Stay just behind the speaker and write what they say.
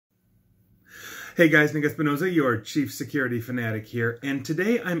Hey guys, Nick Espinoza, your Chief Security Fanatic here, and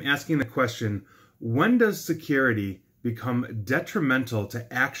today I'm asking the question, when does security become detrimental to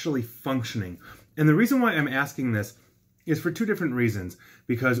actually functioning? And the reason why I'm asking this is for two different reasons,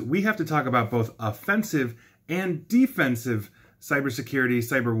 because we have to talk about both offensive and defensive cybersecurity,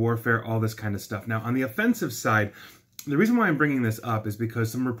 cyber warfare, all this kind of stuff. Now, on the offensive side, the reason why I'm bringing this up is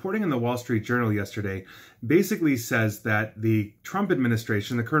because some reporting in the Wall Street Journal yesterday basically says that the Trump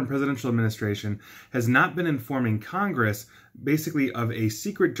administration, the current presidential administration, has not been informing Congress basically of a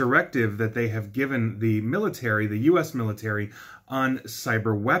secret directive that they have given the military, the U.S. military, on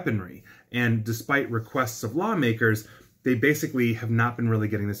cyber weaponry. And despite requests of lawmakers, they basically have not been really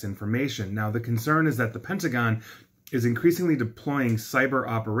getting this information. Now, the concern is that the Pentagon is increasingly deploying cyber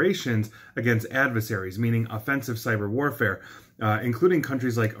operations against adversaries, meaning offensive cyber warfare, including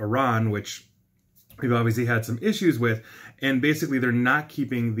countries like Iran, which we've obviously had some issues with, and basically they're not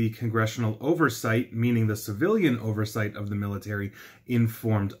keeping the congressional oversight, meaning the civilian oversight of the military,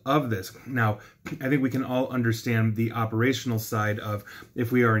 informed of this. Now, I think we can all understand the operational side of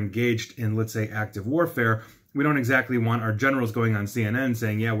if we are engaged in, let's say, active warfare. We don't exactly want our generals going on CNN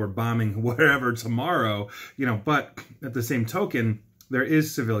saying, yeah, we're bombing whatever tomorrow, but at the same token, there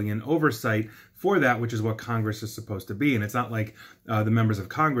is civilian oversight for that, which is what Congress is supposed to be. And it's not like the members of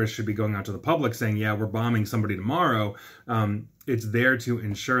Congress should be going out to the public saying, yeah, we're bombing somebody tomorrow. It's there to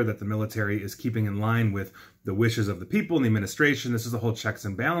ensure that the military is keeping in line with the wishes of the people and the administration. This is the whole checks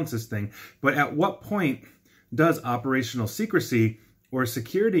and balances thing. But at what point does operational secrecy, or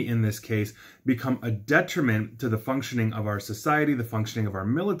security in this case, become a detriment to the functioning of our society, the functioning of our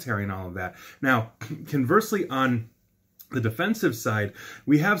military, and all of that? Now, conversely, on the defensive side,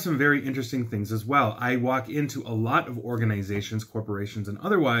 we have some very interesting things as well. I walk into a lot of organizations, corporations, and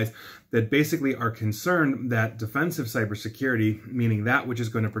otherwise that basically are concerned that defensive cybersecurity, meaning that which is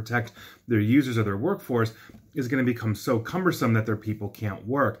going to protect their users or their workforce, is going to become so cumbersome that their people can't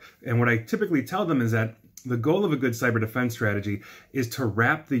work. And what I typically tell them is that the goal of a good cyber defense strategy is to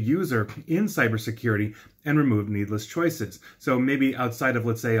wrap the user in cybersecurity and remove needless choices. So maybe outside of,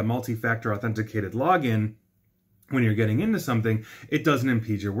 let's say, a multi-factor authenticated login, when you're getting into something, it doesn't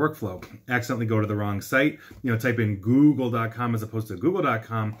impede your workflow. Accidentally go to the wrong site, type in google.com as opposed to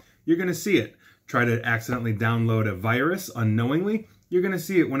google.com, you're going to see it. Try to accidentally download a virus unknowingly, you're going to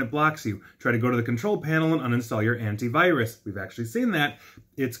see it when it blocks you. Try to go to the control panel and uninstall your antivirus. We've actually seen that.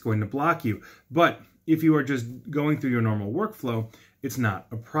 It's going to block you. But if you are just going through your normal workflow, it's not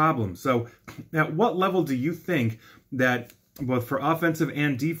a problem. So at what level do you think that both for offensive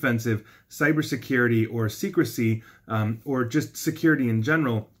and defensive cybersecurity or secrecy or just security in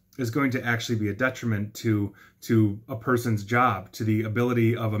general is going to actually be a detriment to a person's job, to the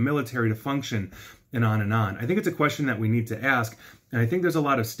ability of a military to function, and on and on? I think it's a question that we need to ask, and I think there's a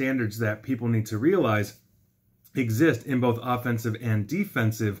lot of standards that people need to realize exist in both offensive and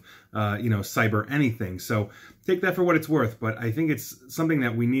defensive, cyber anything. So take that for what it's worth, but I think it's something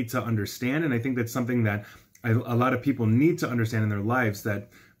that we need to understand, and I think that's something that a lot of people need to understand in their lives, that,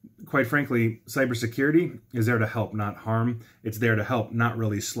 quite frankly, cybersecurity is there to help, not harm. It's there to help, not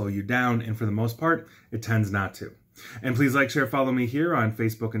really slow you down, and for the most part, it tends not to. And please like, share, follow me here on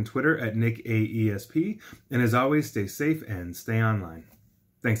Facebook and Twitter at NickAESP, and as always, stay safe and stay online.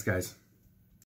 Thanks, guys.